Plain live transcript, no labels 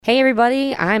Hey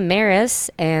everybody, I'm Maris,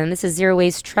 and this is Zero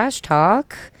Waste Trash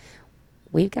Talk.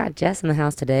 We've got Jess in the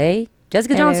house today.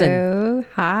 Jessica Johnson. Hello.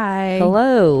 Hi.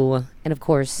 Hello. And of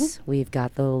course, we've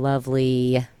got the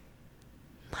lovely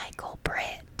Michael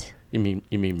Britt. You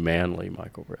mean manly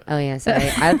Michael Britt? Oh yeah,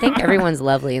 sorry. I think everyone's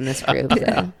lovely in this group.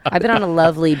 So. I've been on a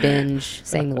lovely binge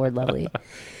saying the word lovely.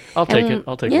 I'll take it.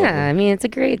 I'll take it. Yeah, lovely. I mean it's a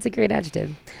great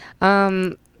adjective.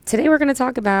 Today we're going to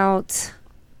talk about,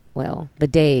 well,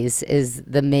 bidets is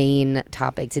the main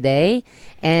topic today.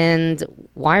 And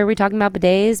why are we talking about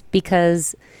bidets?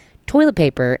 Because toilet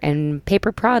paper and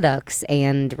paper products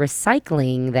and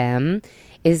recycling them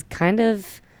is kind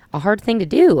of a hard thing to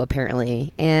do,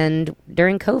 apparently. And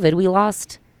during COVID, we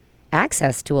lost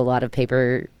access to a lot of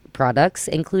paper products,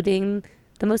 including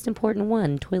the most important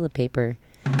one, toilet paper.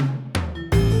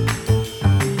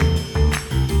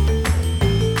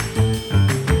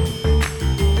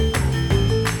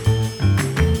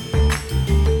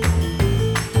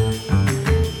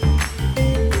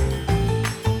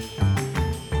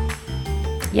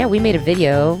 Yeah, we made a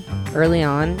video early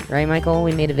on, right, Michael?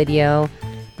 We made a video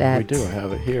that... We do. I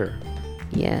have it here.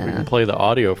 Yeah. We can play the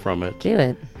audio from it. Do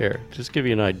it. Here, just give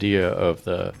you an idea of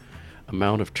the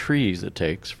amount of trees it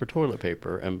takes for toilet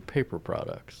paper and paper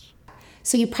products.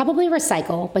 So you probably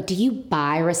recycle, but do you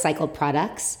buy recycled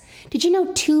products? Did you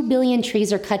know 2 billion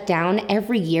trees are cut down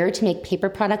every year to make paper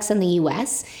products in the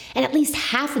US? And at least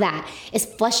half of that is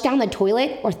flushed down the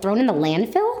toilet or thrown in the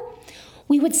landfill?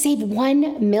 We would save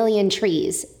 1 million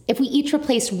trees if we each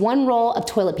replaced one roll of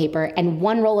toilet paper and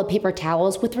one roll of paper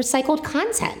towels with recycled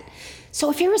content.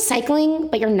 So if you're recycling,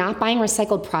 but you're not buying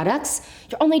recycled products,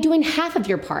 you're only doing half of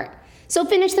your part. So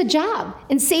finish the job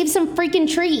and save some freaking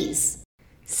trees.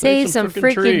 Save some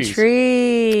freaking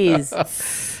trees.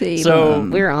 So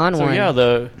We're on one. Yeah,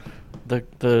 the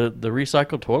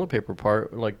recycled toilet paper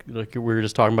part, like we were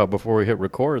just talking about before we hit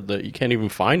record, that you can't even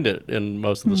find it in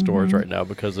most of the stores right now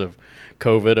because of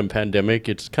COVID and pandemic.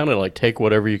 It's kind of like take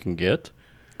whatever you can get.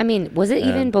 I mean, was it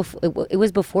even before? It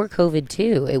was before COVID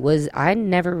too. It was. I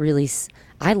never really.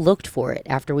 I looked for it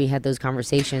after we had those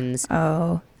conversations.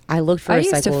 Oh. I looked for. I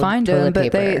used to find them,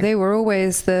 but paper. they were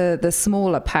always the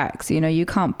smaller packs. You know, you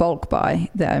can't bulk buy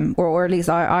them, or at least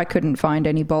I couldn't find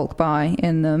any bulk buy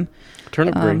in them.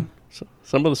 Turnip green.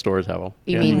 Some of the stores have them.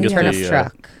 You mean can turnip get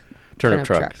truck? Turnip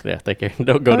truck. Yeah, they can.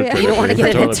 Don't go to turnip You don't want to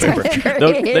green get for it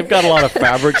toilet paper. They've got a lot of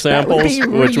fabric samples,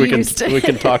 which we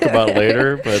can talk about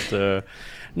later. But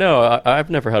no, I've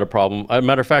never had a problem. As a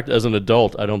matter of fact, as an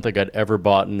adult, I don't think I'd ever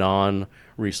bought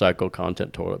non-recycled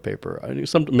content toilet paper. I knew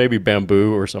maybe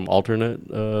bamboo or some alternate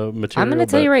material. I'm going to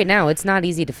tell you right now, it's not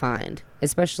easy to find,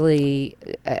 especially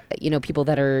people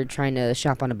that are trying to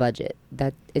shop on a budget.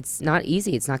 That it's not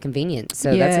easy. It's not convenient.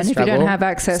 So yeah, that's a struggle. If you don't have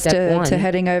access to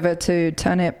heading over to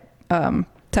Turnip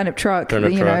Truck,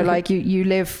 like you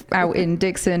live out in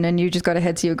Dixon and you just got to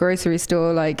head to your grocery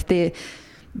store, like the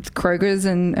Kroger's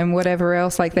and whatever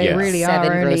else, like they really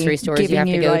 7 are grocery only stores giving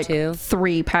you you have to go like to.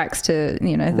 3 packs to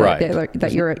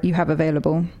that you have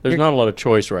available. There's not a lot of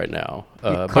choice right now,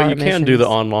 but you can do the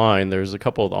online. There's a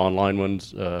couple of the online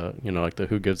ones, like the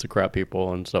Who Gives a Crap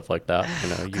people and stuff like that.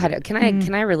 God,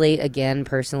 can I relate again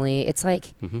personally? It's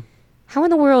like, how in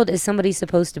the world is somebody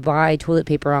supposed to buy toilet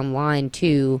paper online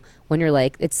too when you're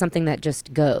like, it's something that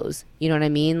just goes? You know what I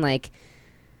mean? Like,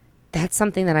 that's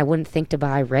something that I wouldn't think to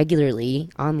buy regularly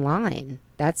online.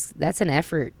 That's an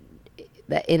effort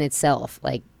that in itself,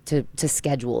 like to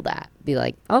schedule that. Be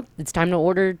like, oh, it's time to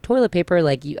order toilet paper.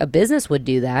 Like a business would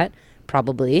do that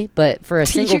probably, but for a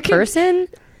single person,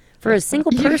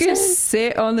 you can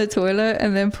sit on the toilet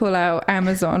and then pull out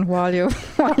Amazon while you're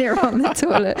on the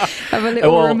toilet. Have a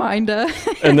little reminder.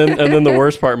 and then the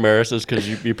worst part, Maris, is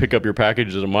because you pick up your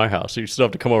packages at my house, so you still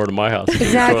have to come over to my house.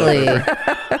 Exactly.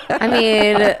 I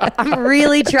mean, I'm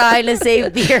really trying to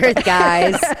save the earth,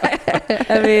 guys.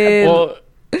 I mean, well,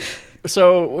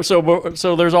 so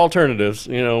there's alternatives.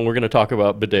 We're going to talk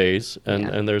about bidets,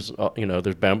 and there's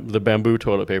the bamboo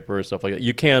toilet paper and stuff like that.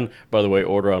 You can, by the way,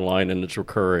 order online, and it's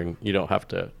recurring. You don't have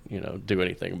to do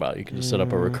anything about it. You can just set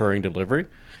up a recurring delivery.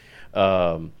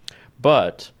 I'm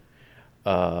going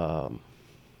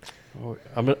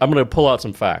to pull out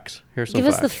some facts. Here's some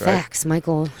Give facts. us the facts,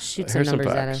 Michael. Shoot some numbers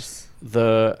at us.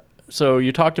 So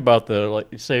you talked about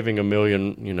saving 1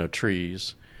 million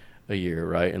trees a year,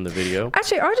 right, in the video?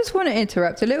 Actually, I just want to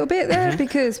interrupt a little bit there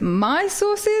because my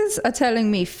sources are telling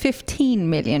me 15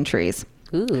 million trees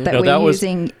that we're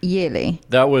using yearly.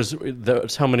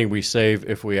 That's how many we save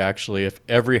if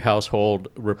every household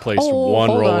replaced one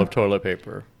roll of toilet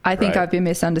paper. I think I've been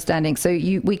misunderstanding. So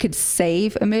we could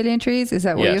save 1 million trees? Is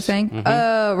that what you're saying? Mm-hmm.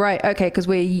 Oh, right. Okay, because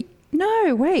we're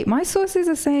No, wait. My sources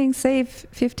are saying save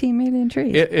 15 million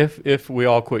trees. If we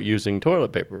all quit using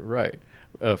toilet paper, right,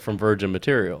 from virgin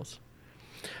materials.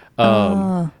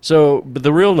 So, but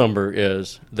the real number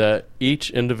is that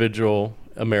each individual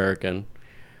American,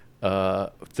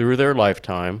 through their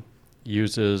lifetime,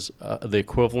 uses the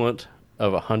equivalent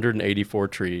of 184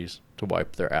 trees to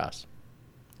wipe their ass.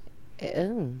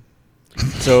 Oh.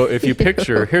 So if you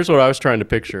picture, here's what I was trying to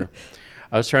picture.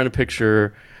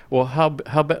 Well, how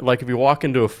like if you walk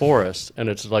into a forest and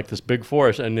it's like this big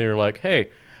forest and you're like, hey,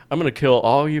 I'm going to kill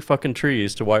all you fucking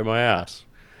trees to wipe my ass.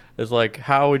 It's like,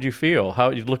 how would you feel? How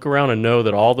you'd look around and know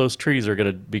that all those trees are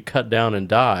going to be cut down and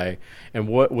die, and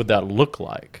what would that look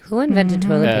like? Who invented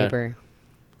toilet paper?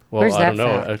 Well, Where's I don't know.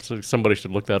 Actually, somebody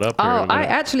should look that up. Oh, I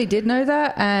actually did know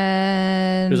that,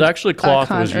 and it was actually cloth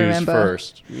was used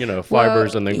first.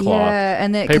 Fibers and then cloth. Yeah,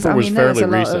 and paper was fairly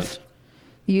recent.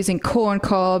 Using corn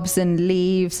cobs and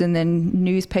leaves and then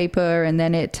newspaper, and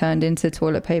then it turned into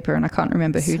toilet paper, and I can't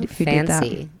remember who did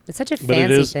that. It's such a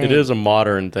fancy thing. It is a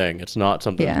modern thing. It's not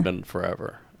something that's been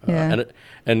forever. And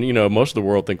most of the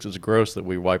world thinks it's gross that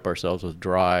we wipe ourselves with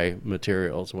dry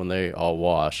materials when they all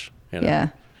wash. Yeah.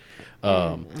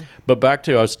 But back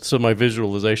to my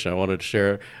visualization, I wanted to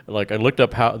share. Like I looked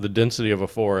up how the density of a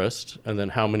forest, and then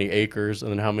how many acres,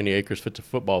 and then how many acres fits a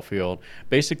football field.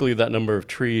 Basically, that number of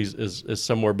trees is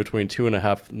somewhere between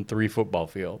 2.5 and 3 football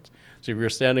fields. So if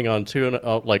you're standing on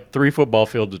 3 football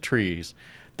fields of trees,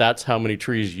 that's how many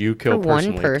trees you kill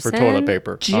personally for toilet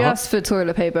paper. Just for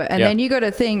toilet paper, and then you got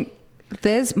to think.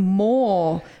 There's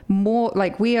more.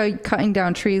 Like we are cutting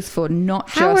down trees for not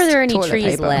just toilet paper. How are there any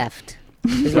trees left?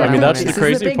 That's the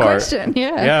crazy part. Question.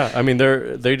 Yeah. I mean,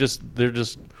 they're just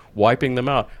wiping them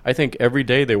out. I think every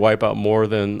day they wipe out more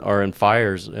than are in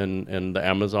fires in the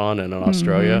Amazon and in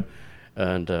Australia.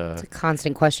 And it's a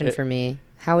constant question for me.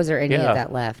 How is there any of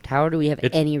that left? How do we have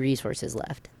any resources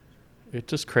left? It's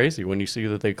just crazy when you see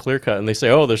that they clear cut and they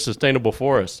say, oh, there's sustainable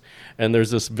forests. And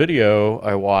there's this video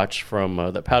I watched from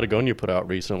that Patagonia put out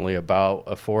recently about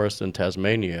a forest in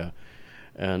Tasmania.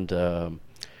 And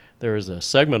there is a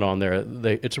segment on there.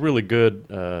 It's a really good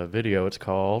video. It's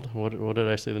called, what did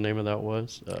I say the name of that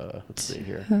was? Let's see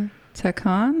here.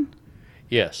 Takan?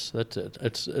 Yes, that's it.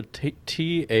 It's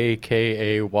Takayana,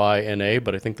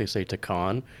 but I think they say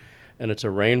Takan. And it's a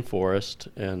rainforest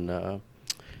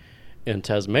in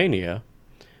Tasmania.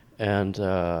 And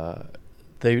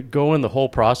they go in the whole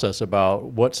process about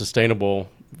what sustainable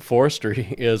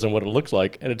forestry is and what it looks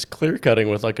like, and it's clear cutting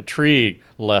with like a tree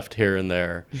left here and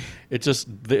there. It just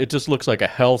looks like a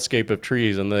hellscape of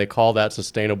trees, and they call that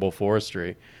sustainable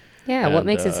forestry. Yeah, what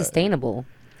makes it sustainable?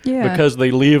 Yeah, because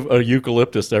they leave a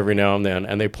eucalyptus every now and then,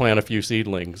 and they plant a few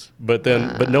seedlings. But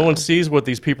no one sees what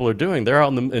these people are doing. They're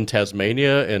out in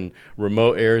Tasmania and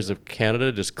remote areas of Canada,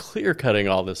 just clear cutting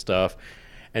all this stuff.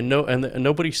 And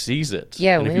nobody sees it.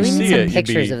 Yeah, and we need some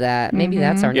pictures of that. Maybe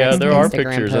that's our next Instagram there are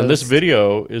pictures, post. and this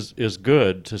video is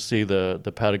good to see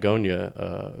the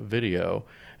Patagonia video.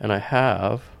 And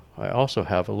I also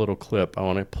have a little clip I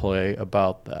want to play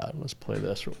about that. Let's play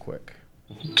this real quick.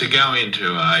 To go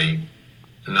into a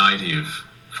native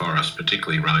forest,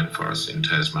 particularly rainforests in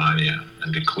Tasmania,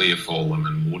 and to clear fall them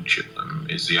and wood chip them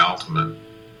is the ultimate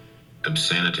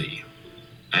obscenity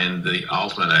and the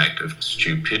ultimate act of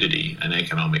stupidity and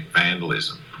economic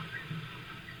vandalism.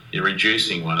 You're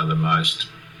reducing one of the most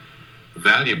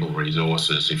valuable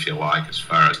resources, if you like, as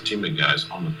far as timber goes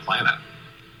on the planet,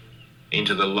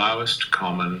 into the lowest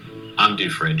common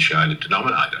undifferentiated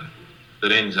denominator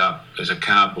that ends up as a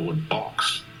cardboard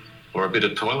box or a bit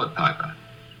of toilet paper.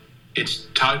 It's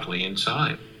totally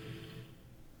insane.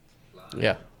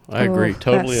 Yeah. I agree.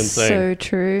 Totally that's insane. So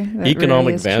true. That Economic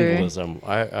really is vandalism. True.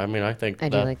 I think I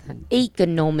do like that.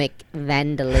 Economic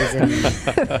vandalism.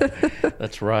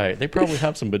 That's right. They probably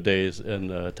have some bidets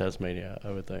in Tasmania,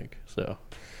 I would think. So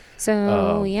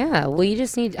yeah. Well, you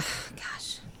just need.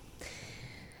 Gosh,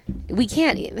 we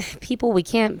can't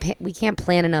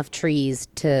plant enough trees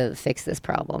to fix this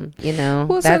problem.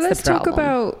 Well, that's so let's the problem. talk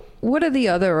about. What are the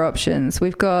other options?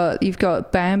 You've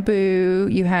got bamboo.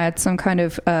 You had some kind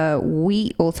of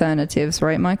wheat alternatives,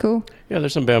 right, Michael? Yeah,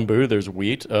 there's some bamboo. There's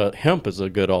wheat. Hemp is a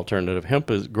good alternative. Hemp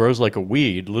grows like a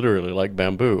weed, literally like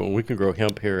bamboo, and we can grow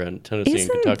hemp here in Tennessee and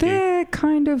Kentucky. Isn't there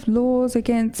kind of laws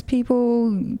against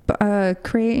people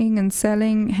creating and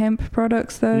selling hemp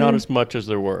products, though? Not as much as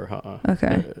there were.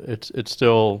 Okay. It's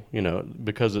still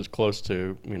because it's close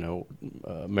to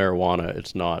marijuana.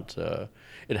 It's not.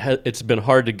 It's been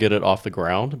hard to get it off the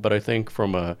ground, but I think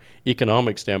from a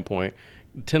economic standpoint,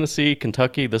 Tennessee,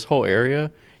 Kentucky, this whole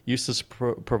area, used to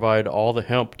provide all the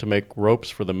hemp to make ropes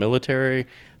for the military,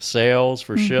 sails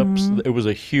for ships. It was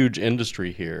a huge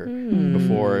industry here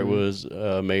before it was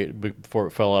before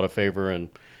it fell out of favor and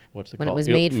what's it when called? It was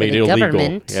made for the illegal.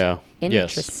 Government. Yeah.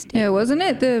 Interesting. Yeah, wasn't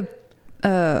it the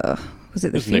was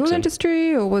it the fuel Nixon.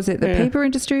 industry, or was it the paper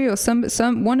industry, or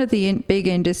some one of the big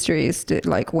industries that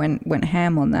like went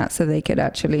ham on that so they could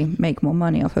actually make more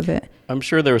money off of it? I'm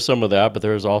sure there was some of that, but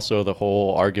there was also the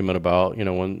whole argument about,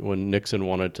 when Nixon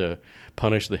wanted to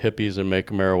punish the hippies and make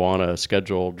marijuana a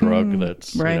scheduled drug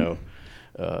that's right.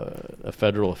 A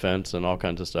federal offense and all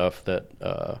kinds of stuff.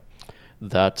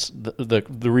 That's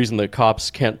the reason that cops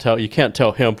can't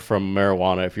tell hemp from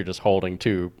marijuana if you're just holding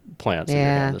two plants in your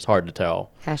hand. It's hard to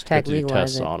tell. Hashtag do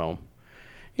legalize tests it. on them.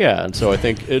 Yeah, and so I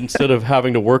think instead of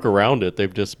having to work around it,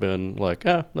 they've just been like,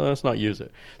 no, let's not use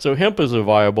it. So hemp is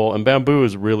viable, and bamboo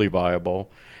is really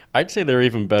viable. I'd say they're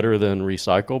even better than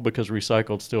recycled, because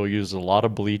recycled still uses a lot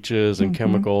of bleaches and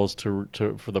chemicals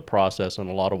for the process, and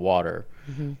a lot of water.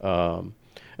 And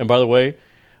by the way,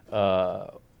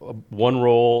 1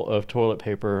 roll of toilet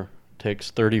paper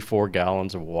takes 34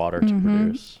 gallons of water to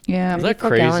produce. Yeah. Is that 34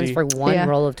 crazy? gallons for one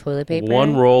roll of toilet paper?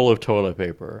 1 roll of toilet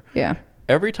paper. Yeah.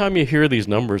 Every time you hear these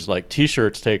numbers, like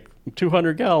T-shirts take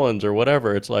 200 gallons or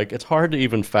whatever, it's like it's hard to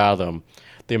even fathom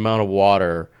the amount of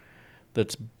water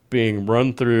that's being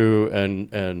run through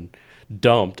and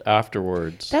dumped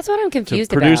afterwards. That's what I'm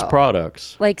confused to produce about.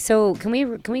 products. Like, so can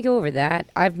we go over that?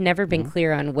 I've never been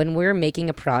clear on when we're making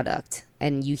a product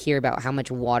and you hear about how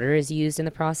much water is used in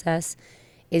the process.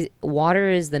 Is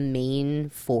water the main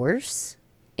force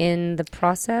in the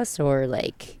process, or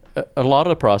like? A lot of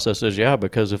the processes, yeah,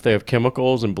 because if they have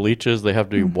chemicals and bleaches, they have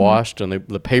to be washed, and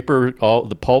the paper,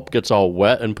 the pulp gets all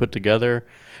wet and put together.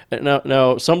 And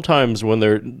now, sometimes when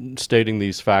they're stating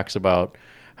these facts about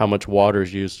how much water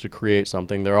is used to create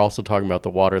something, they're also talking about the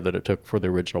water that it took for the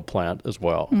original plant as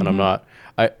well. And I'm not,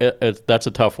 that's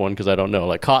a tough one because I don't know.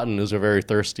 Like cotton is a very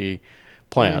thirsty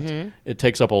plant. It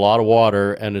takes up a lot of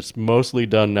water, and it's mostly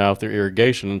done now through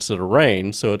irrigation instead of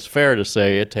rain. So it's fair to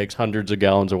say it takes hundreds of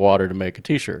gallons of water to make a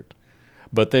T-shirt.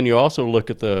 But then you also look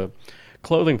at the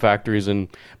clothing factories in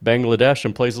Bangladesh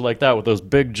and places like that with those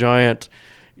big giant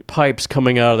pipes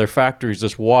coming out of their factories,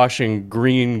 just washing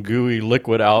green gooey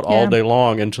liquid out all day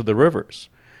long into the rivers.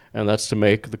 And that's to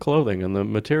make the clothing and the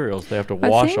materials. They have to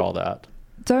wash all that.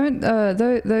 Don't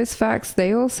those facts,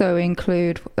 they also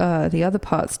include the other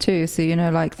parts too. So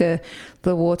like the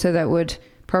water that would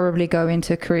probably go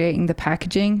into creating the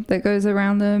packaging that goes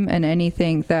around them, and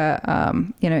anything that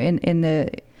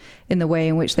in the way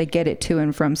in which they get it to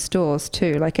and from stores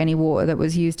too, like any water that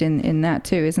was used in that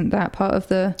too. Isn't that part of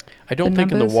the I don't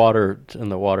think numbers? in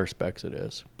the water specs it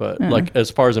is, but like as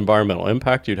far as environmental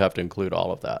impact, you'd have to include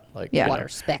all of that. Like water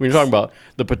specs. When you're talking about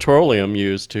the petroleum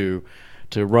used to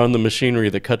run the machinery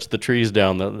that cuts the trees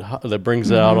down, that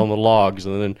brings it out on the logs,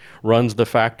 and then runs the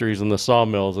factories and the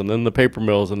sawmills, and then the paper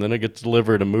mills, and then it gets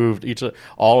delivered and moved.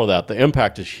 All of that, the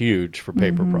impact is huge for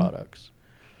paper products,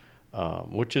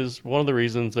 which is one of the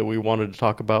reasons that we wanted to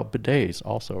talk about bidets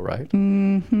also, right?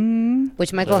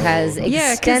 Which Michael has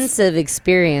extensive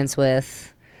experience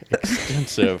with.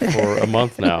 Extensive for a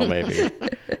month now, maybe.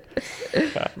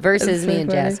 Versus me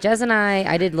and Jess. Jess and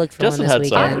I did look for Justin one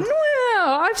this had weekend. some.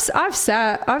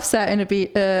 I've sat in a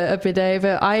bidet,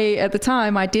 but at the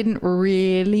time I didn't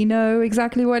really know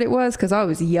exactly what it was because I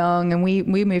was young, and we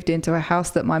moved into a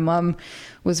house that my mum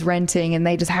was renting, and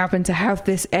they just happened to have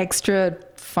this extra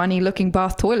funny looking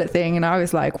bath toilet thing, and I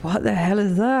was like, what the hell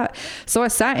is that? So I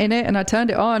sat in it and I turned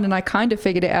it on, and I kind of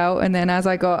figured it out, and then as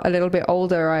I got a little bit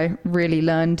older, I really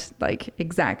learned like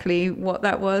exactly what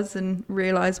that was and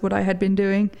realized what I had been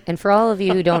doing. And for all of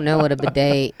you who don't know what a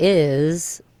bidet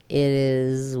is, it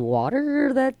is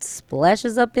water that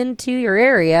splashes up into your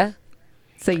area.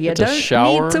 So you don't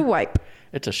need to wipe.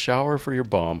 It's a shower for your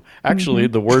bum. Actually,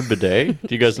 the word bidet,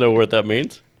 do you guys know what that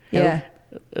means? Yeah.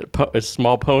 It's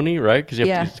small pony, right?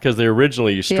 Because they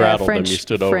originally you straddled them, you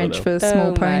stood French over them. for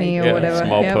small pony or whatever.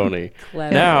 Small pony.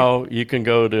 Clever. Now you can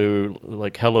go to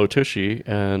like Hello Tushy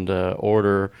and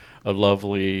order a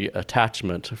lovely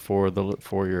attachment for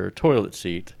your toilet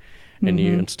seat, and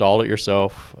you install it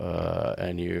yourself,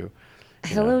 and you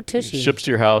Hello Tushy. Ships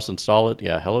to your house, install it.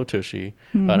 Yeah, Hello Tushy.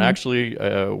 And actually,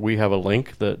 we have a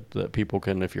link that people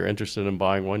can, if you're interested in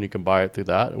buying one, you can buy it through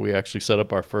that. And we actually set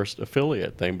up our first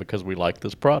affiliate thing because we like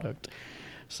this product.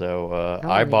 So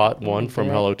I bought one from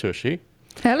Hello Tushy.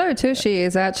 Hello Tushy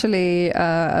is actually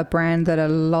a brand that a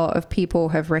lot of people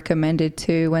have recommended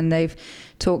to when they've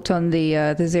talked on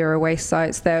the zero waste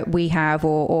sites that we have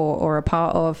or are a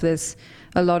part of. There's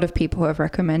a lot of people who have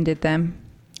recommended them.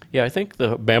 Yeah, I think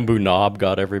the bamboo knob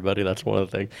got everybody. That's one of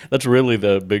the things. That's really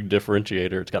the big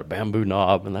differentiator. It's got a bamboo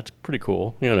knob, and that's pretty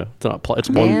cool. It's not it's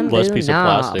one less piece of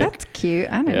plastic. That's cute.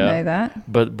 I didn't know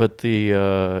that. But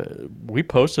the we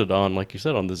posted on, like you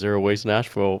said, on the Zero Waste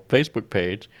Nashville Facebook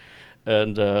page.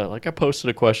 And I posted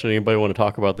a question, anybody want to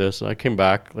talk about this? And I came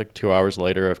back 2 hours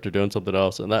later after doing something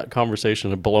else, and that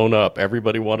conversation had blown up.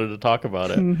 Everybody wanted to talk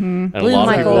about it. And a lot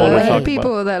of people want to talk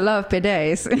people that love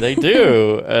bidets. They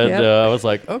do. And I was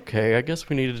like, okay, I guess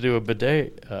we need to do a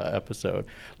bidet episode.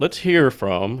 Let's hear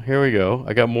from, here we go.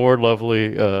 I got more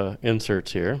lovely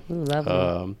inserts here. Ooh,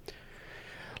 lovely.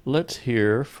 Let's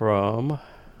hear from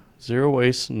Zero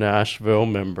Waste Nashville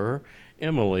member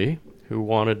Emily, who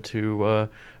wanted to...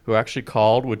 who actually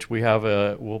called, which we have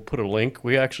we'll put a link.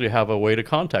 We actually have a way to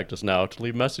contact us now to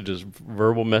leave messages,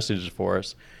 verbal messages for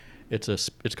us. It's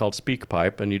called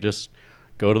SpeakPipe, and you just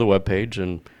go to the webpage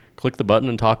and click the button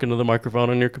and talk into the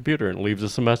microphone on your computer, and it leaves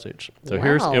us a message. So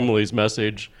Here's Emily's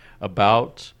message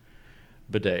about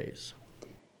bidets.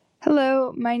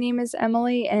 Hello, my name is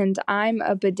Emily, and I'm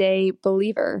a bidet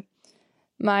believer.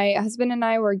 My husband and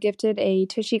I were gifted a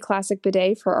Tushy Classic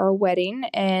bidet for our wedding,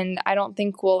 and I don't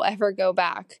think we'll ever go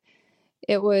back.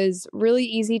 It was really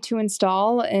easy to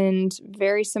install and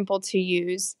very simple to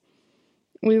use.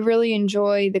 We really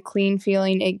enjoy the clean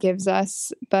feeling it gives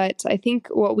us, but I think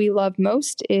what we love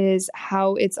most is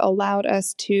how it's allowed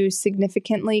us to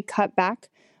significantly cut back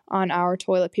on our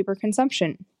toilet paper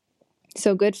consumption.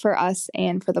 So good for us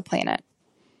and for the planet.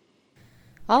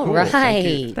 All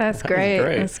right. That's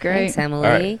great. That's great. Thanks, Emily.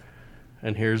 Right.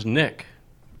 And here's Nick,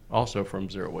 also from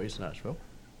Zero Waste Nashville.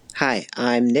 Hi,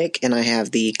 I'm Nick, and I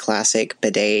have the classic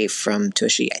bidet from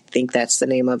Tushy. I think that's the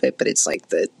name of it, but it's like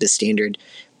the standard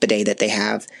bidet that they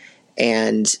have.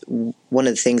 And one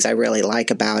of the things I really like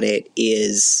about it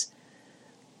is,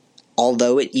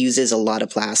 although it uses a lot of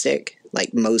plastic,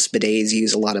 like most bidets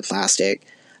use a lot of plastic,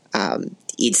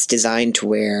 it's designed to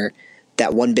where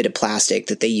that one bit of plastic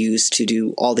that they use to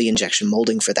do all the injection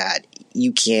molding for that,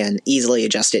 you can easily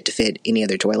adjust it to fit any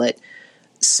other toilet.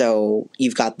 So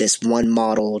you've got this one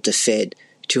model to fit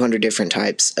 200 different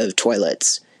types of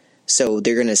toilets. So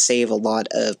they're going to save a lot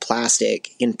of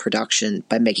plastic in production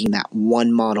by making that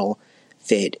one model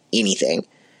fit anything.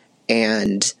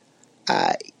 And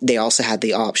they also had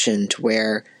the option to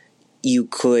where you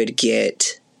could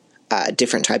get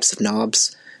different types of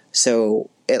knobs. So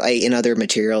in other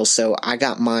materials. So I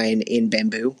got mine in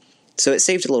bamboo. So it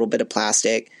saved a little bit of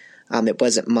plastic. It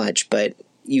wasn't much, but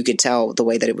you could tell the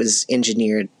way that it was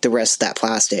engineered, the rest of that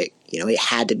plastic, it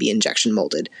had to be injection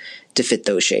molded to fit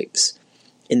those shapes.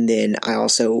 And then I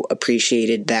also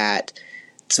appreciated that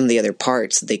some of the other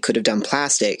parts, they could have done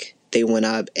plastic. They went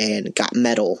up and got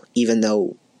metal, even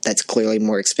though that's clearly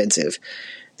more expensive.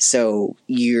 So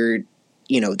the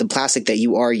plastic that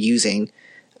you are using,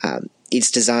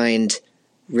 it's designed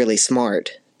really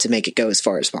smart to make it go as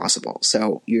far as possible.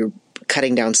 So you're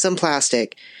cutting down some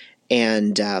plastic,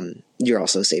 and you're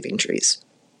also saving trees.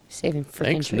 Saving freaking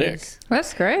Thanks, trees. Nick.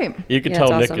 That's great. You can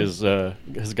tell Nick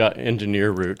has got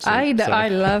engineer roots. I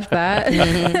love that.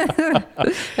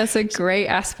 That's a great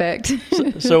aspect.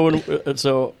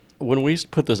 So when we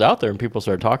put this out there and people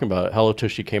started talking about it, Hello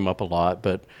Tushy came up a lot.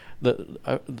 But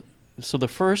the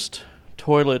first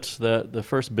toilets, the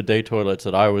first bidet toilets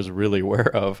that I was really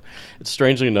aware of,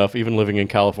 strangely enough, even living in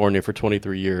California for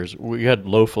 23 years, we had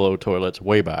low flow toilets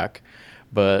way back.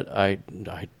 But I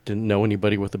didn't know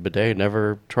anybody with a bidet,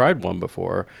 never tried one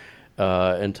before,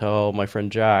 until my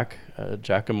friend Jack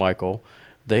and Michael,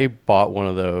 they bought one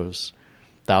of those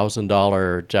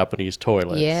 $1,000 Japanese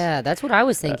toilets. Yeah, that's what I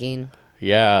was thinking.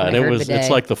 Yeah, and it's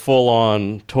like the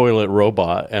full-on toilet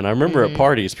robot. And I remember at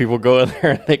parties, people go in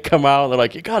there and they come out and they're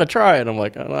like, you got to try it. I'm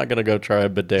like, I'm not going to go try a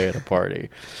bidet at a party.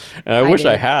 And I wish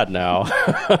I had now.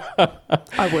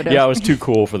 I would have. Yeah, I was too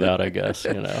cool for that, I guess,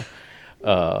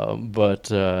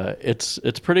 But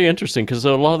it's pretty interesting because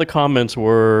a lot of the comments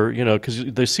were, because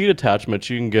the seat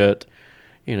attachments you can get,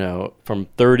 from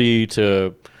 $30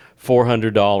 to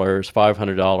 $400,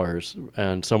 $500,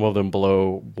 and some of them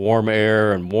blow warm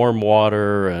air and warm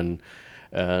water and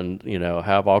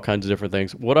have all kinds of different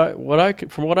things. From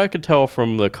what I could tell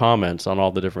from the comments on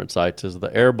all the different sites is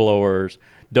the air blowers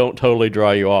don't totally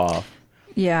dry you off.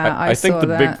 Yeah, I think the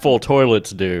big full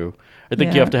toilets do. I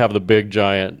think you have to have the big,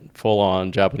 giant,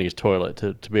 full-on Japanese toilet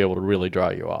to be able to really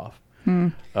dry you off.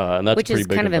 And that's Which pretty is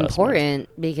big kind of investment.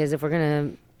 important because if we're going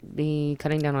to be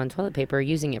cutting down on toilet paper,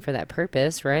 using it for that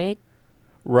purpose, right?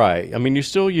 Right. I mean, you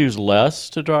still use less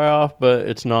to dry off, but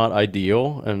it's not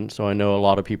ideal. And so I know a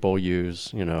lot of people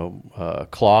use,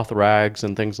 cloth rags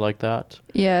and things like that.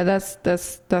 Yeah, that's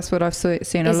what I've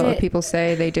seen a lot of people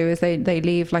say they do is they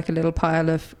leave like a little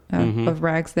pile of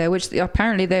rags there, which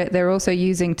apparently they're also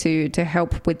using to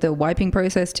help with the wiping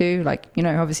process too. Like,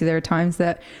 obviously there are times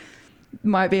that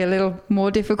might be a little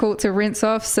more difficult to rinse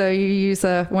off, so you use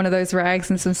one of those rags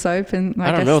and some soap, and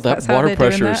I don't know, that water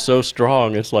pressure is so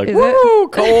strong. It's like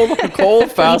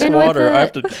cold fast water. I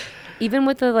have to even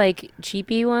with the like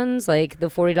cheapy ones, like the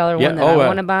 $40 one that I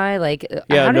want to buy, like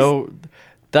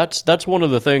That's one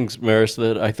of the things, Maris,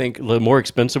 that I think the more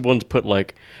expensive ones put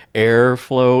like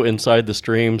airflow inside the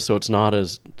stream, so it's not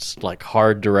as like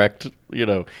hard direct.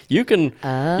 You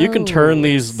can turn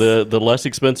these the less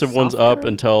expensive ones up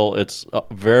until it's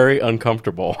very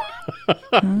uncomfortable.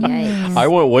 Nice. I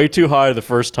went way too high the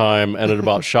first time, and it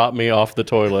about shot me off the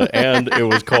toilet, and it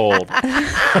was cold.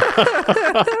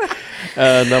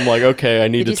 And I'm like, okay, I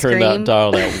need to turn that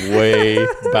dial that way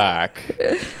back.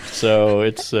 So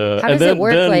it's how does it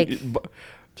work?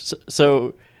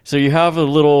 So you have a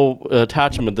little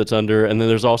attachment that's under, and then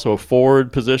there's also a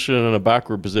forward position and a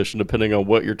backward position depending on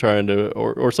what you're trying to,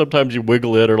 or sometimes you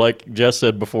wiggle it, or like Jess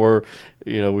said before,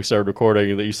 we started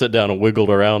recording, that you sit down and wiggled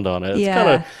around on it.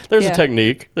 It's there's a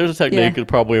technique. That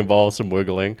probably involves some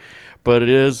wiggling. But it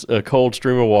is a cold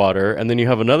stream of water. And then you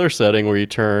have another setting where you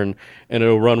turn and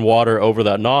it'll run water over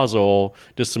that nozzle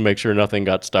just to make sure nothing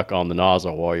got stuck on the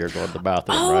nozzle while you're going to the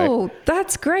bathroom, right? Oh,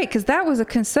 that's great, because that was a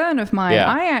concern of mine.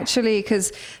 Yeah. I actually,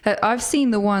 because I've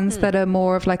seen the ones that are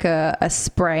more of like a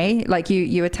spray, like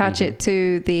you attach it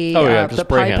to the pipe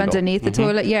handle underneath the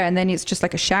toilet. Yeah, and then it's just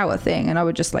like a shower thing. And I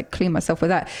would just like clean myself with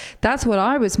that. That's what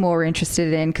I was more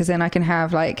interested in, because then I can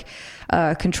have like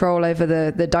control over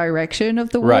the direction of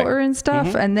the water and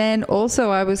stuff. And then also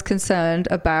I was concerned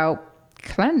about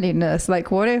cleanliness.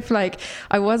 Like, what if like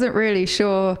I wasn't really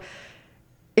sure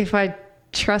if I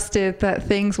trusted that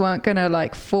things weren't gonna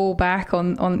like fall back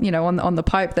on the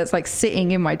pipe that's like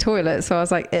sitting in my toilet. So I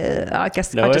was like, I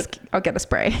guess I'll get a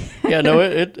spray.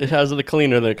 It has the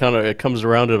cleaner that it comes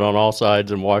around it on all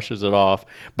sides and washes it off.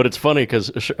 But it's funny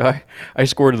because I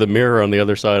squirted the mirror on the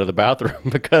other side of the bathroom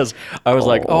because I was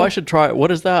like, I should try it.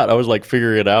 What is that? I was like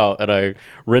figuring it out, and I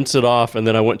rinsed it off, and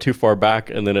then I went too far back,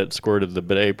 and then it squirted the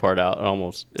bidet part out.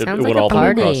 It went all the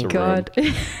way across the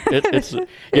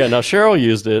room. Now Cheryl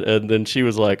used it, and then she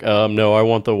was like, no, I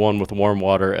want the one with warm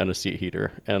water and a seat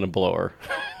heater and a blower.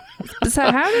 So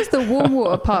how does the warm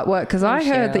water part work? Because I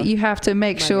heard that you have to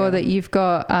make sure that you've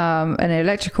got an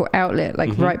electrical outlet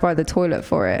like right by the toilet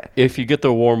for it. If you get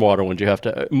the warm water ones, you have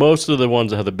to, most of the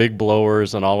ones that have the big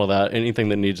blowers and all of that, anything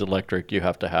that needs electric, you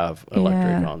have to have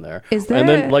electric on there. Is that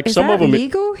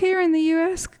legal here in the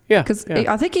US? Yeah. Because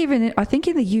I think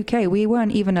in the UK, we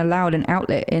weren't even allowed an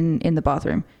outlet in the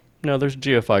bathroom. No, there's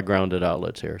GFI grounded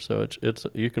outlets here, so it's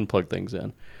you can plug things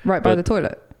in by the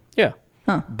toilet. Yeah,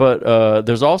 but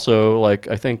there's also like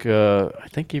I think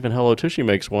even Hello Tushy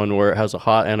makes one where it has a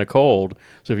hot and a cold.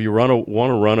 So if you want to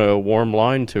run a warm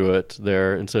line to it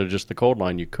there instead of just the cold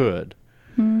line, you could.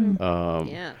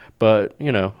 But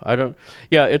I don't.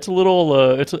 Yeah, it's a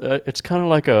little. It's kind of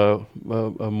like a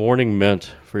morning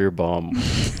mint for your bum.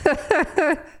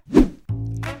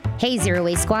 Hey, Zero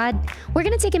Waste Squad. We're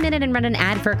going to take a minute and run an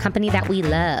ad for a company that we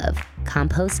love,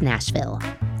 Compost Nashville.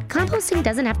 Composting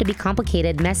doesn't have to be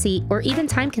complicated, messy, or even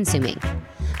time-consuming.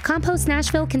 Compost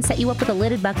Nashville can set you up with a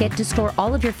lidded bucket to store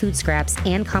all of your food scraps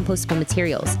and compostable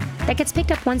materials that gets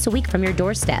picked up once a week from your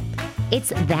doorstep. It's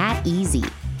that easy.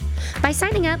 By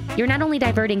signing up, you're not only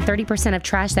diverting 30% of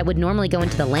trash that would normally go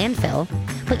into the landfill,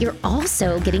 but you're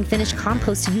also getting finished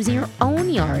compost to use in your own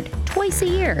yard twice a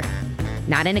year.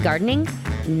 Not into gardening?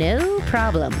 No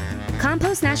problem.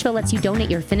 Compost Nashville lets you donate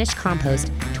your finished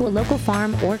compost to a local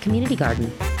farm or community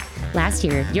garden. Last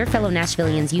year, your fellow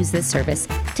Nashvillians used this service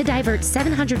to divert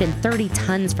 730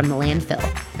 tons from the landfill.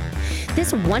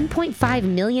 This 1.5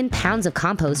 million pounds of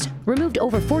compost removed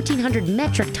over 1,400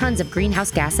 metric tons of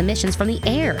greenhouse gas emissions from the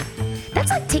air.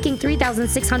 That's like taking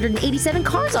 3,687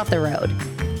 cars off the road.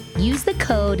 Use the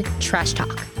code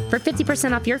TRASHTALK for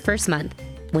 50% off your first month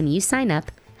when you sign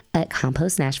up at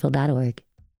compostnashville.org.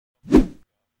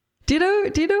 Do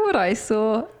you know what I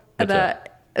saw?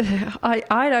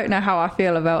 I don't know how I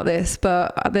feel about this,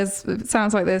 but it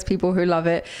sounds like there's people who love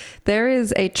it. There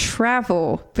is a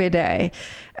travel bidet,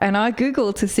 and I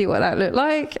Googled to see what that looked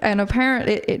like, and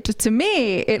apparently to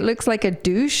me it looks like a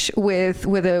douche with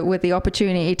the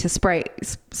opportunity to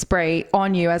spray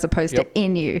on you as opposed to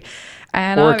in you,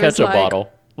 or a ketchup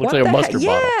bottle. Looks like a mustard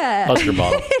bottle. Mustard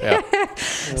bottle. Yeah.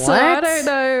 So I don't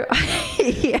know.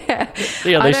 Yeah,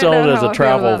 they sell it as a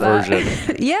travel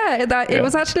version. Yeah, it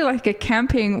was actually like a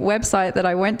camping website that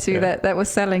I went to that was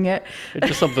selling it. It's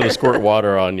just something to squirt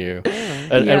water on you.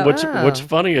 And what's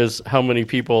funny is how many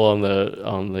people on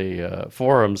the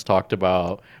forums talked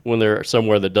about when they're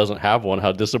somewhere that doesn't have one,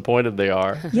 how disappointed they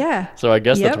are. Yeah. So I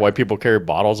guess that's why people carry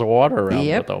bottles of water around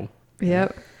with them.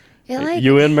 Yep.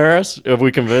 You in, Maris? Have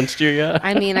we convinced you yet?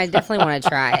 I mean, I definitely want to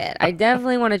try it.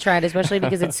 Especially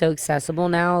because it's so accessible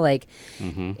now. Like,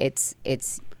 it's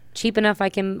cheap enough I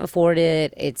can afford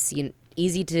it. It's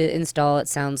easy to install. It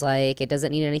sounds like it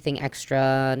doesn't need anything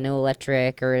extra, no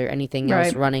electric or anything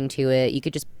else running to it. You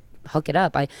could just hook it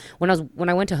up. When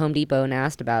I went to Home Depot and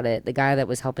asked about it, the guy that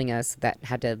was helping us that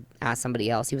had to ask somebody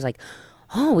else, he was like,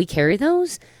 "Oh, we carry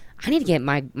those? I need to get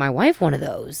my wife one of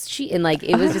those." It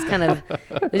was just kind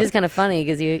of funny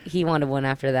because he wanted one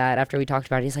after that. After we talked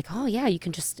about it, he's like, "Oh yeah, you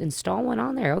can just install one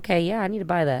on there." Okay, yeah, I need to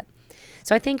buy that.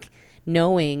 So I think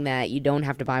knowing that you don't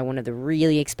have to buy one of the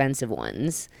really expensive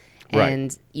ones,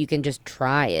 and you can just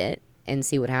try it and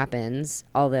see what happens.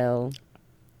 Although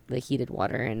the heated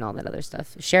water and all that other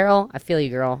stuff. Cheryl, I feel you,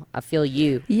 girl. I feel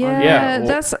you. Yeah,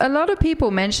 that's a lot of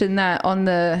people mention that on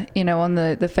the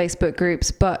Facebook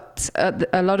groups, but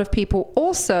a lot of people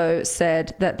also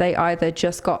said that they either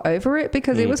just got over it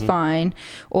because it was fine,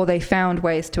 or they found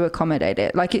ways to accommodate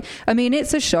it.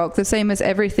 It's a shock. The same as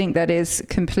everything that is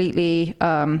completely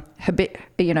habit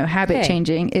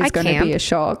changing is going to be a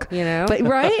shock. But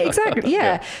exactly,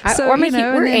 yeah.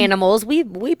 We're animals.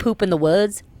 We poop in the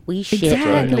woods. We shit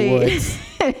in the woods.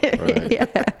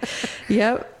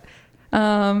 Yep.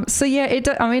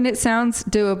 It sounds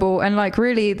doable, and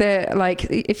really,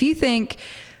 if you think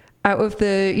out of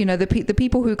the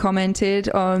people who commented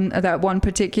on that one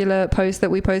particular post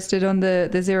that we posted on the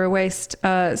Zero Waste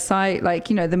site,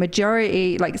 the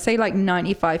majority, say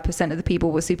 95% of the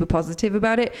people were super positive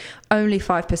about it. Only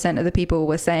 5% of the people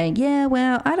were saying, yeah,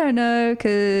 well, I don't know,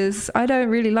 because I don't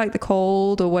really like the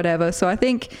cold or whatever. So I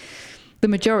think the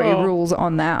majority rules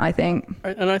on that, I think.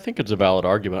 And I think it's a valid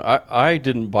argument. I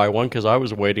didn't buy one because I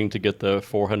was waiting to get the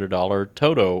 $400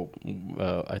 Toto.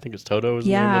 I think it's Toto is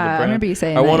the name of the brand. I remember you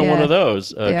saying I wanted one of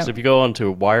those. Because if you go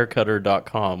onto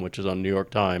wirecutter.com, which is on New York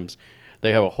Times,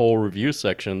 they have a whole review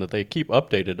section that they keep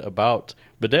updated about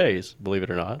bidets, believe it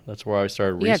or not. That's where I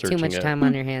started researching it. You have too much time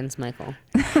on your hands, Michael.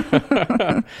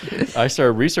 I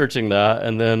started researching that,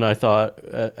 and then I thought,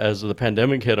 as the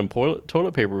pandemic hit and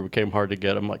toilet paper became hard to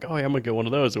get, I'm like, oh yeah, I'm going to get one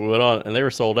of those. And we went on, and they were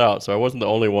sold out, so I wasn't the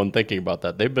only one thinking about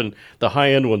that. The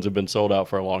high-end ones have been sold out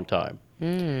for a long time.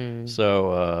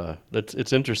 So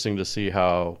it's interesting to see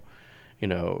how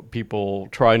people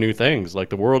try new things. Like,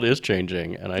 the world is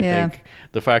changing. And I think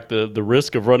the fact that the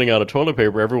risk of running out of toilet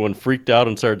paper, everyone freaked out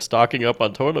and started stocking up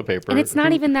on toilet paper. And it's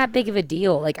not even that big of a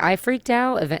deal. Like, I freaked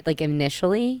out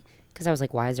initially because I was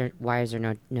like, why is there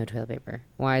no toilet paper?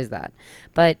 Why is that?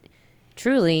 But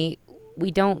truly, we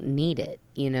don't need it.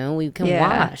 We can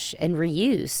wash and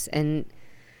reuse, and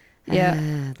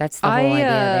that's the whole idea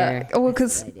there. Well,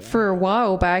 because for a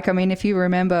while back, if you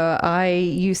remember,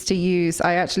 I guess they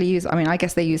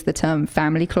use the term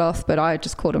family cloth, but I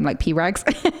just called them pee rags.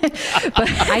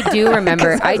 I do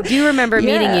remember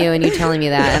meeting you and you telling me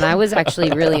that, and I was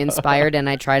actually really inspired, and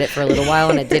I tried it for a little while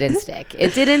and it didn't stick.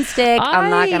 I'm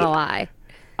not gonna lie.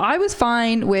 I was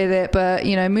fine with it, but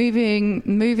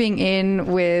moving in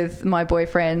with my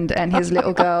boyfriend and his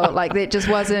little girl, it just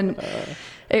wasn't.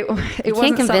 It you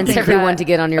can't convince everyone to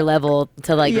get on your level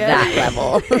to that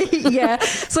level.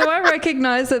 So I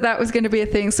recognized that was going to be a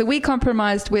thing. So we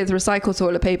compromised with recycled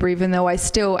toilet paper, even though I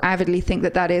still avidly think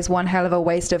that is one hell of a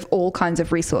waste of all kinds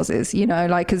of resources,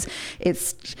 because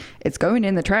it's going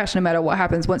in the trash no matter what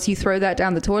happens. Once you throw that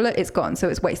down the toilet, it's gone. So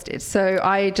it's wasted. So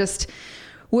I just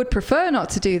would prefer not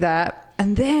to do that.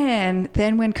 And then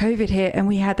when COVID hit and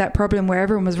we had that problem where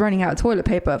everyone was running out of toilet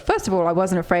paper, first of all, I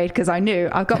wasn't afraid because I knew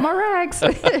I've got my rags.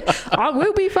 I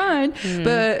will be fine.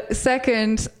 But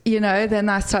second, then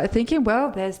I started thinking, well,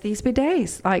 there's these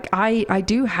bidets. I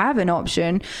do have an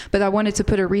option, but I wanted to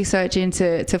put a research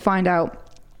into to find out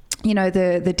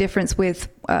the difference with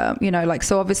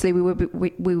so obviously we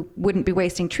wouldn't be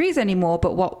wasting trees anymore,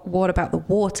 but what about the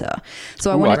water?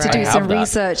 So I wanted to do some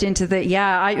research into the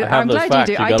I'm glad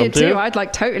you do. I did too.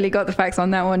 I'd totally got the facts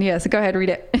on that one. So go ahead, read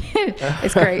it.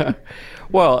 It's great.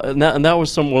 Well, and that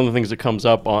was one of the things that comes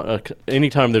up on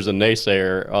anytime there's a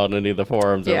naysayer on any of the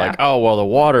forums. They're like, oh, well, the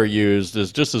water used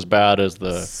is just as bad as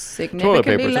the toilet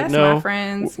paper. Less, no, my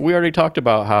friends. We already talked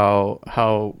about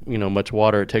how much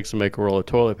water it takes to make a roll of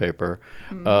toilet paper.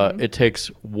 It takes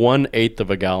 1/8 of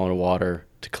a gallon of water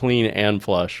to clean and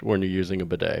flush when you're using a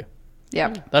bidet.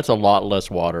 Yep. That's a lot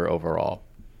less water overall.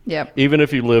 Yep. Even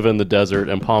if you live in the desert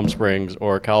in Palm Springs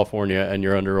or California and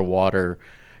you're under a water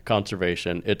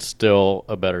conservation, it's still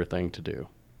a better thing to do.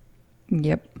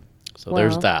 Yep. So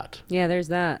there's that. Yeah, there's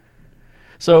that.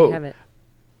 So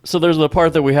there's the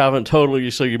part that we haven't totally.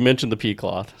 So you mentioned the pea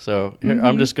cloth. So we're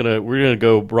gonna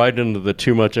go right into the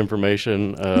too much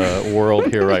information world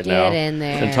here right now. Get in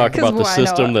there and talk about the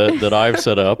system that I've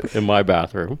set up in my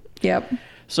bathroom. Yep.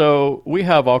 So we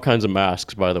have all kinds of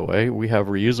masks, by the way. We have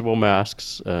reusable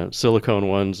masks, silicone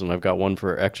ones, and I've got one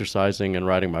for exercising and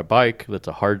riding my bike. That's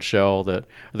a hard shell that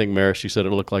I think Maris, she said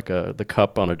it looked like the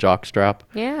cup on a jock strap.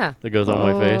 Yeah. That goes on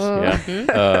my face.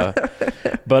 Yeah.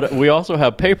 But we also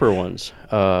have paper ones.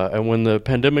 And when the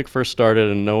pandemic first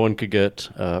started and no one could get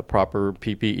proper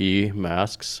PPE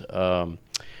masks,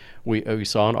 we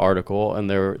saw an article, and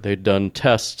they'd done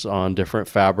tests on different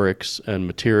fabrics and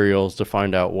materials to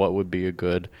find out what would be a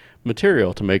good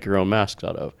material to make your own masks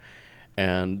out of.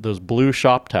 And those blue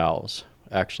shop towels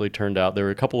actually turned out, there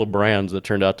were a couple of brands that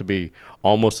turned out to be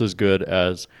almost as good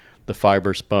as the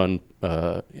fiber spun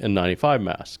N95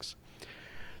 masks.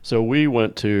 So we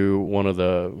went to one of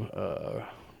the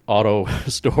auto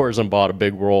stores and bought a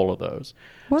big roll of those.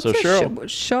 What's so a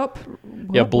shop?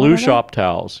 Yeah, blue shop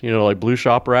towels. You know, like blue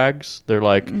shop rags. They're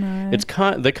like,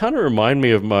 they kind of remind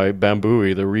me of my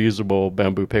Bambooey, the reusable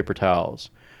bamboo paper towels.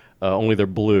 Only they're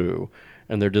blue,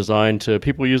 and they're designed to,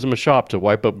 people use them as shop to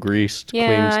wipe up grease, clean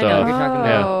stuff. I know what you're talking about.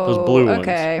 Yeah, those blue ones.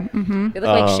 Okay. Mm-hmm. They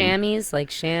look like chamois,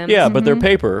 like shams. Yeah, but they're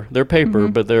paper. They're paper,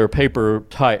 but they're paper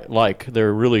tight, like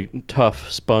they're really tough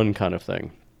spun kind of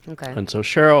thing. Okay. And so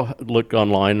Cheryl looked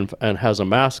online and has a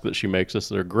mask that she makes us.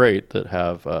 They're great that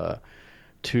have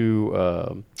two,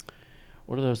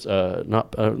 what are those?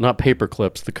 Not paper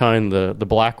clips, the kind, the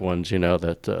black ones, you know,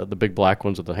 that the big black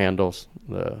ones with the handles.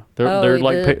 They're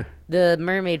like the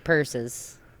mermaid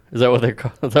purses. Is that what they're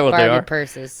called? Is that what they are?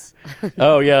 Purses.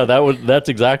 Oh yeah, that's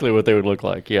exactly what they would look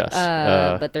like. Yes.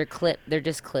 But they're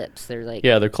just clips. They're like,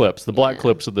 yeah, they're clips. The black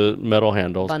clips with the metal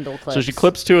handles. Bundle clips. So she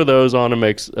clips two of those on and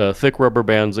makes thick rubber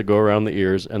bands that go around the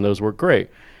ears, and those work great.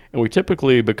 And we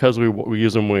typically, because we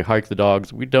use them when we hike the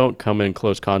dogs, we don't come in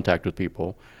close contact with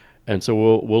people, and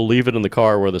so we'll leave it in the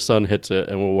car where the sun hits it,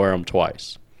 and we'll wear them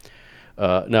twice.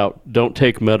 Now, don't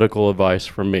take medical advice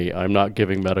from me. I'm not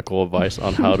giving medical advice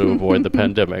on how to avoid the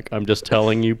pandemic. I'm just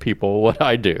telling you people what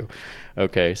I do.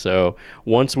 Okay, so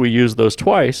once we use those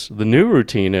twice, the new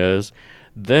routine is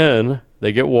then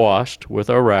they get washed with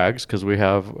our rags, because we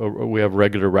have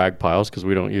regular rag piles because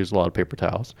we don't use a lot of paper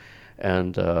towels.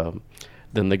 And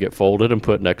then they get folded and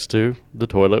put next to the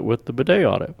toilet with the bidet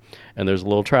on it. And there's a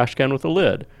little trash can with a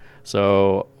lid.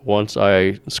 So once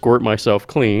I squirt myself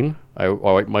clean, I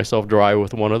wipe myself dry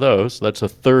with one of those. That's a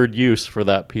third use for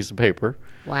that piece of paper.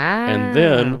 wow.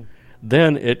 And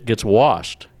then it gets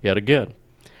washed yet again.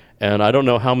 And I don't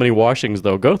know how many washings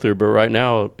they'll go through, but right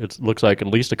now it looks like at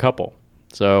least a couple.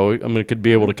 So I could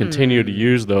be able to continue to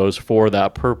use those for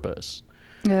that purpose.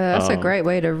 Yeah, that's a great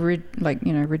way to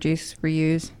reduce,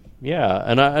 reuse. Yeah,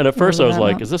 and at first I was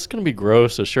like, is this going to be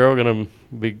gross? Is Cheryl going to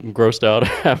be grossed out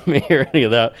at me or any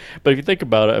of that? But if you think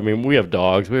about it, we have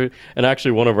dogs. And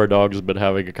actually one of our dogs has been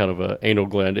having a kind of an anal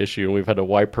gland issue, and we've had to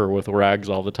wipe her with rags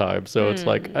all the time. So it's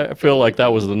like, I feel like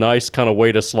that was a nice kind of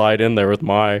way to slide in there with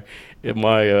my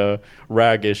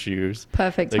rag issues.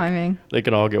 Perfect timing. They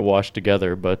can all get washed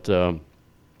together, but...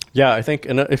 yeah, I think,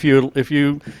 and if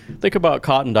you think about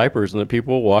cotton diapers, and that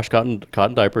people wash cotton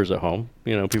diapers at home,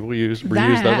 people reuse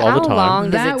that all the time. How long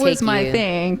does that it take was my you?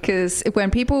 thing, because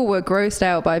when people were grossed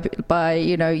out by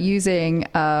using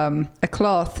a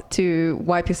cloth to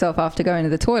wipe yourself after going to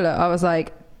the toilet, I was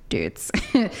like, dudes,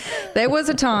 there was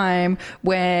a time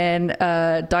when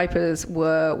diapers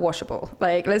were washable.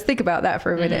 Like, let's think about that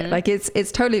for a minute. Like,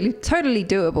 it's totally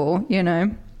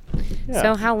doable, Yeah.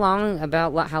 So how long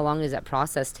does that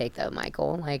process take, though,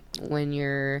 Michael? Like, when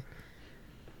you're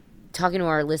talking to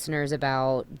our listeners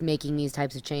about making these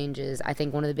types of changes, I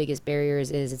think one of the biggest barriers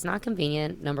is it's not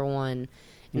convenient, number one.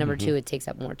 Number two, it takes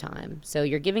up more time. So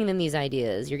you're giving them these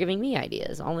ideas. You're giving me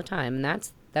ideas all the time. And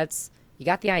that's you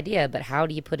got the idea, but how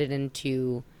do you put it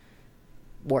into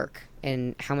work?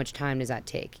 And how much time does that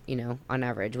take, on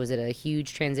average? Was it a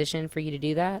huge transition for you to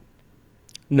do that?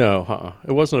 No,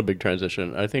 it wasn't a big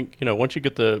transition. I think, once you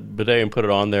get the bidet and put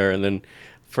it on there, and then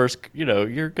first,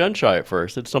 you're gun shy at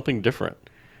first. It's something different.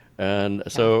 And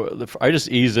so I just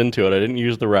eased into it. I didn't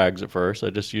use the rags at first.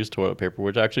 I just used toilet paper,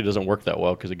 which actually doesn't work that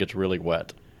well because it gets really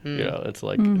wet. It's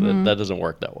like, that doesn't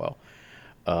work that well.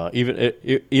 Even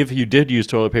if you did use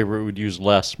toilet paper, it would use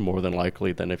less more than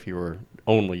likely than if you were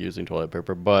only using toilet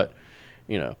paper. But,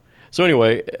 So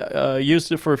anyway,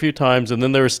 used it for a few times, and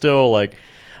then there was still like,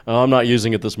 oh, I'm not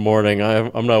using it this morning.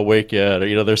 I'm not awake yet.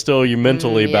 Or, you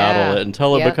mentally battle it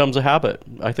until it becomes a habit.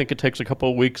 I think it takes a couple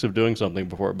of weeks of doing something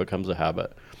before it becomes a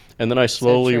habit. And then I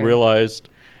slowly realized,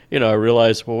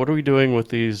 well, what are we doing with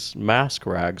these mask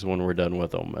rags when we're done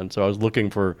with them? And so I was looking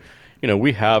for,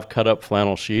 we have cut up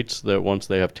flannel sheets that once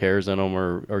they have tears in them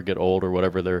or get old or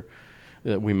whatever,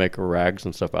 we make rags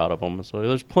and stuff out of them. So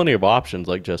there's plenty of options,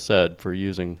 like Jess said, for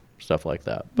using stuff like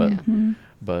that. But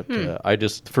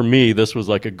for me, this was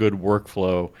like a good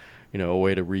workflow, a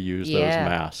way to reuse those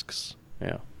masks.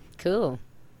 Yeah. Cool.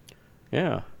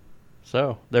 Yeah.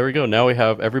 So there we go. Now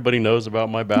everybody knows about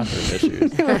my bathroom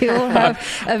issues. We all have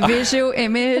a visual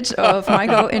image of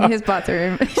Michael in his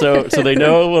bathroom. So they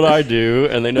know what I do,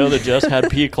 and they know that Jess had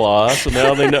PCLOS, so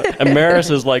now they know. And Maris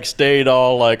is stayed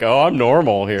all like, oh, I'm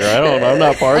normal here. I'm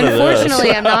not part of this.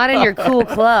 Unfortunately, I'm not in your cool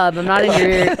club. I'm not in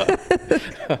your.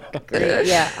 Great.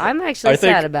 Yeah, I'm actually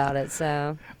sad about it.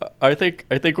 So I think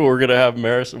what we're gonna have,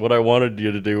 Maris. What I wanted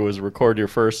you to do was record your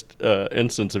first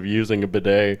instance of using a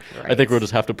bidet. Right. I think we'll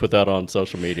just have to put that on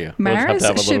social media. Maris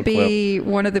should be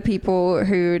one of the people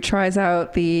who tries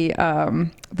out the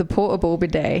portable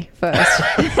bidet first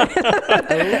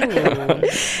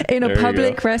in a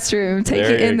public restroom. Take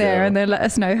it in there and then let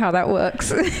us know how that works.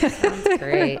 Sounds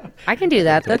great. I can do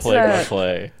that. That's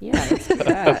play. Yeah, let's do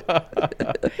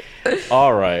that.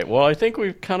 All right. Well, I think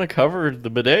we've kind of covered the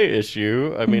bidet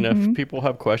issue. I mean, if people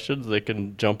have questions, they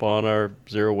can jump on our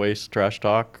Zero Waste Trash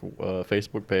Talk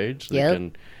Facebook page. They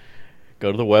can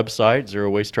go to the website,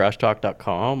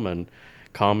 zerowastetrashtalk.com, and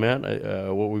comment.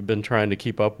 What we've been trying to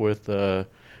keep up with,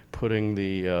 putting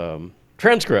the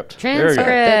transcript.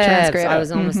 Transcript. I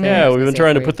was almost there. Yeah, we've been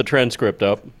trying to put the transcript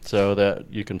up so that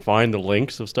you can find the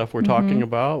links of stuff we're talking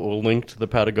about. We'll link to the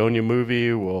Patagonia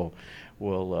movie. We'll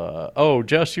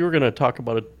Jess, you were going to talk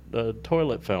about a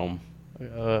toilet film.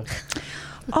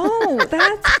 Oh,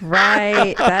 that's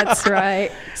right. That's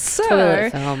right.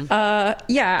 So,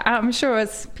 I'm sure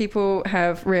as people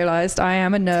have realized, I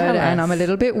am a nerd and I'm a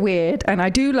little bit weird and I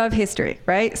do love history,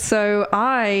 right? So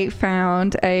I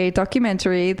found a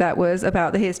documentary that was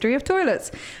about the history of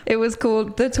toilets. It was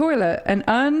called The Toilet, An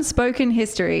Unspoken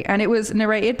History, and it was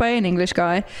narrated by an English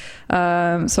guy.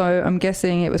 So I'm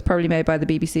guessing it was probably made by the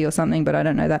BBC or something, but I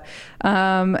don't know that.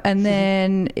 And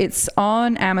then it's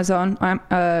on Amazon.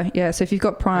 So if you've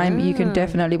got Prime, you can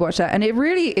definitely watch that. And it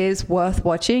really is worth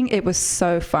watching. It was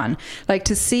so fun. Like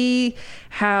to see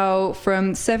how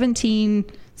from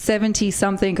 1770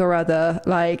 something or other,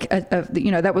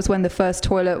 that was when the first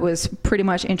toilet was pretty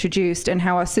much introduced, and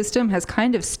how our system has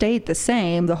kind of stayed the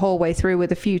same the whole way through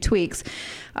with a few tweaks.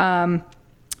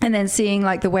 And then seeing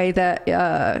the way that,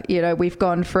 we've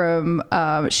gone from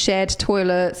shared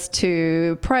toilets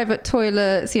to private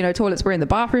toilets, toilets were in the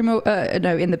bathroom,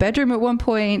 in the bedroom at one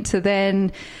point, to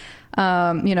then,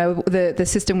 the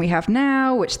system we have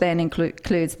now, which then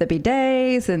includes the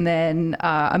bidets. And then,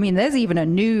 there's even a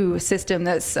new system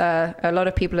that's a lot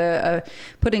of people are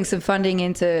putting some funding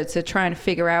into to try and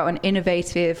figure out an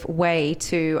innovative way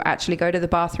to actually go to the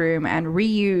bathroom and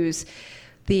reuse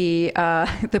the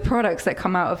products that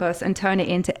come out of us and turn it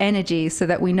into energy so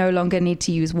that we no longer need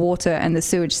to use water and the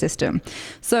sewage system.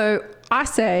 So I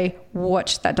say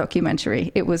watch that documentary.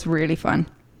 It was really fun.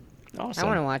 Awesome. I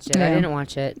want to watch it. Yeah. I didn't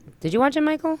watch it. Did you watch it,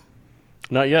 Michael?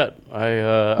 Not yet.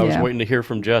 I was waiting to hear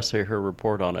from Jess, her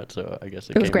report on it. So I guess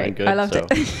it was came great. in good. I loved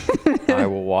it. I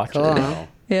will watch it now.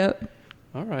 Yep.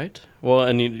 All right. Well,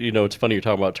 and it's funny you're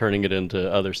talking about turning it into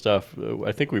other stuff.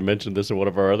 I think we mentioned this in one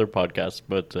of our other podcasts,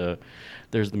 but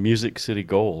there's the Music City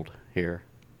Gold here.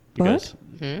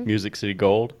 Music City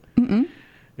Gold. Mm-mm.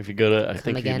 If you go to, if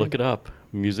you look it up,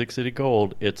 Music City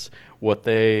Gold, it's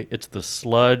the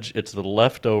sludge, it's the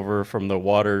leftover from the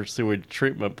water sewage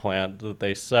treatment plant that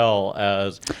they sell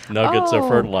as nuggets of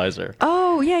fertilizer.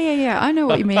 Oh, yeah. I know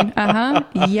what you mean.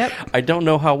 Yep. I don't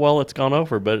know how well it's gone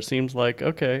over, but it seems like,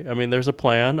 okay. I mean, there's a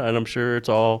plan, and I'm sure it's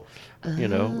all,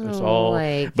 it's all,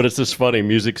 but it's just funny.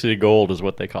 Music City Gold is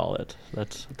what they call it.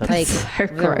 That's like so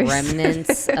the gross.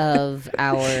 Remnants of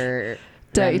our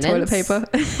dirty toilet paper.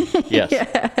 Yes,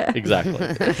 exactly.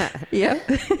 Yep.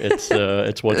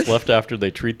 It's what's left after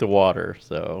they treat the water.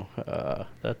 So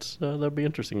that'll be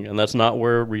interesting. And that's not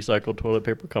where recycled toilet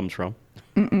paper comes from.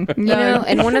 No.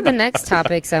 And one of the next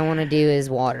topics I want to do is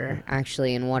water,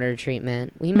 actually, and water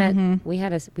treatment. We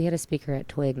had a speaker at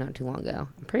Twig not too long ago.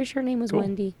 I'm pretty sure her name was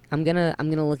Wendy. I'm gonna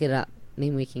look it up.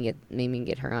 Maybe we can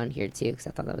get her on here too, because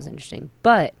I thought that was interesting.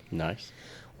 But nice.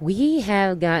 We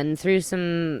have gotten through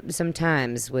some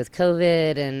times with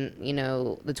COVID and,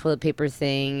 the toilet paper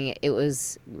thing. It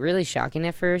was really shocking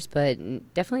at first, but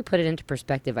definitely put it into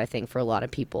perspective, I think, for a lot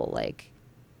of people.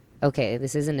 okay,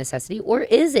 this is a necessity, or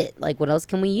is it? Like, what else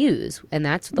can we use? And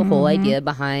that's the whole idea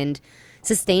behind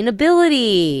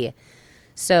sustainability.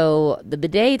 So the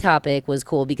bidet topic was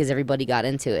cool because everybody got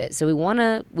into it. So we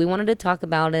wanted to talk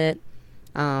about it,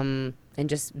 and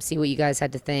just see what you guys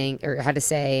had to think or had to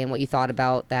say and what you thought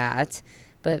about that.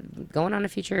 But going on a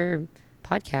future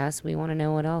podcast, we want to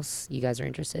know what else you guys are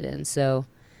interested in. So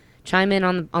chime in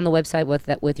on the website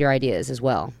with your ideas as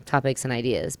well, topics and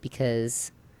ideas,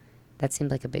 because that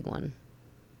seemed like a big one.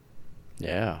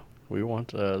 Yeah, we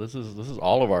want this is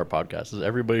all of our podcasts. This is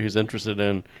everybody who's interested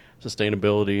in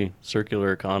sustainability,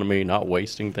 circular economy, not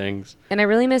wasting things. And I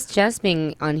really miss Jess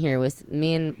being on here with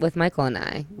me and with Michael and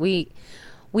I.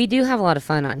 We do have a lot of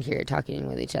fun on here talking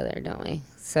with each other, don't we?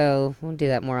 So we'll do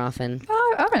that more often.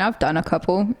 I mean, I've done a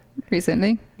couple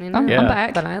recently. I'm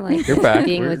back. But I like you're back.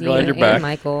 being with you and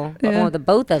Michael. Yeah. The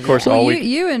both of you. Of course,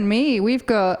 you and me, we've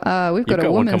got a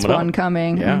women's one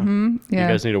coming. Yeah. Mm-hmm. Yeah. You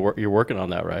guys need to work. You're working on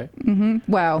that, right?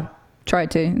 Mm-hmm. Well,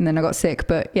 tried to, and then I got sick.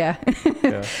 But yeah.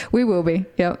 We will be.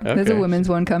 Yep. Okay. There's a women's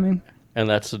one coming. And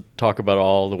that's to talk about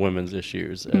all the women's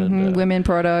issues. And, women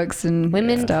products and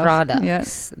women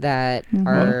products that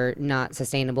are not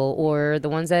sustainable, or the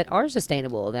ones that are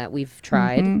sustainable that we've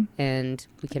tried, and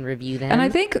we can review them. And I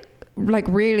think, like,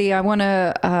 really, I want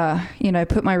to,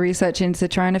 put my research into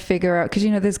trying to figure out, because,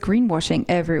 there's greenwashing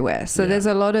everywhere. So there's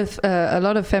a lot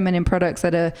of feminine products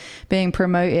that are being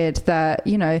promoted that,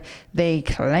 they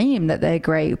claim that they're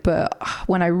great. But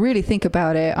when I really think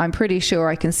about it, I'm pretty sure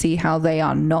I can see how they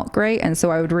are not great. And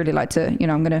so I would really like to, I'm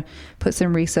going to put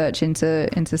some research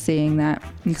into seeing that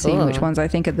and seeing which ones I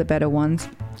think are the better ones.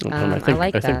 I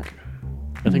like that.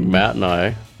 I think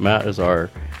Matt is our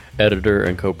editor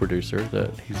and co-producer.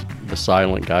 That he's the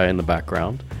silent guy in the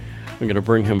background. I'm going to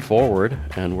bring him forward,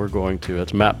 and we're going to.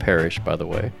 It's Matt Parrish, by the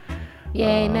way.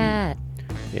 Yay, Matt!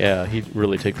 Yeah, he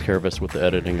really takes care of us with the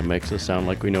editing and makes us sound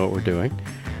like we know what we're doing.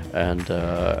 And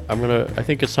I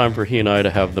think it's time for he and I to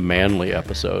have the manly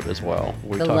episode as well.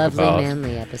 We the lovely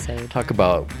manly episode. Talk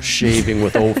about shaving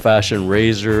with old-fashioned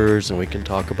razors, and we can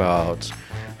talk about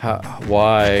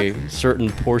why certain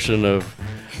portion of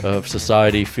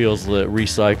society feels that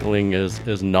recycling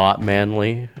is not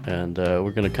manly, and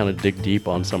we're going to kind of dig deep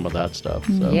on some of that stuff.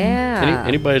 So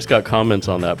anybody that's got comments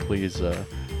on that, please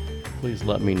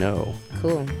let me know.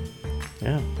 Cool.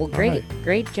 Yeah. Well,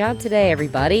 great job today,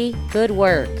 everybody. Good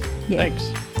work. Yeah.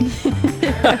 Thanks.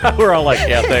 We're all like,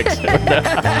 yeah, thanks. All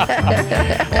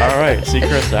right,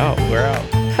 Seacrest out. We're out.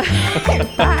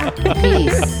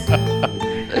 Peace.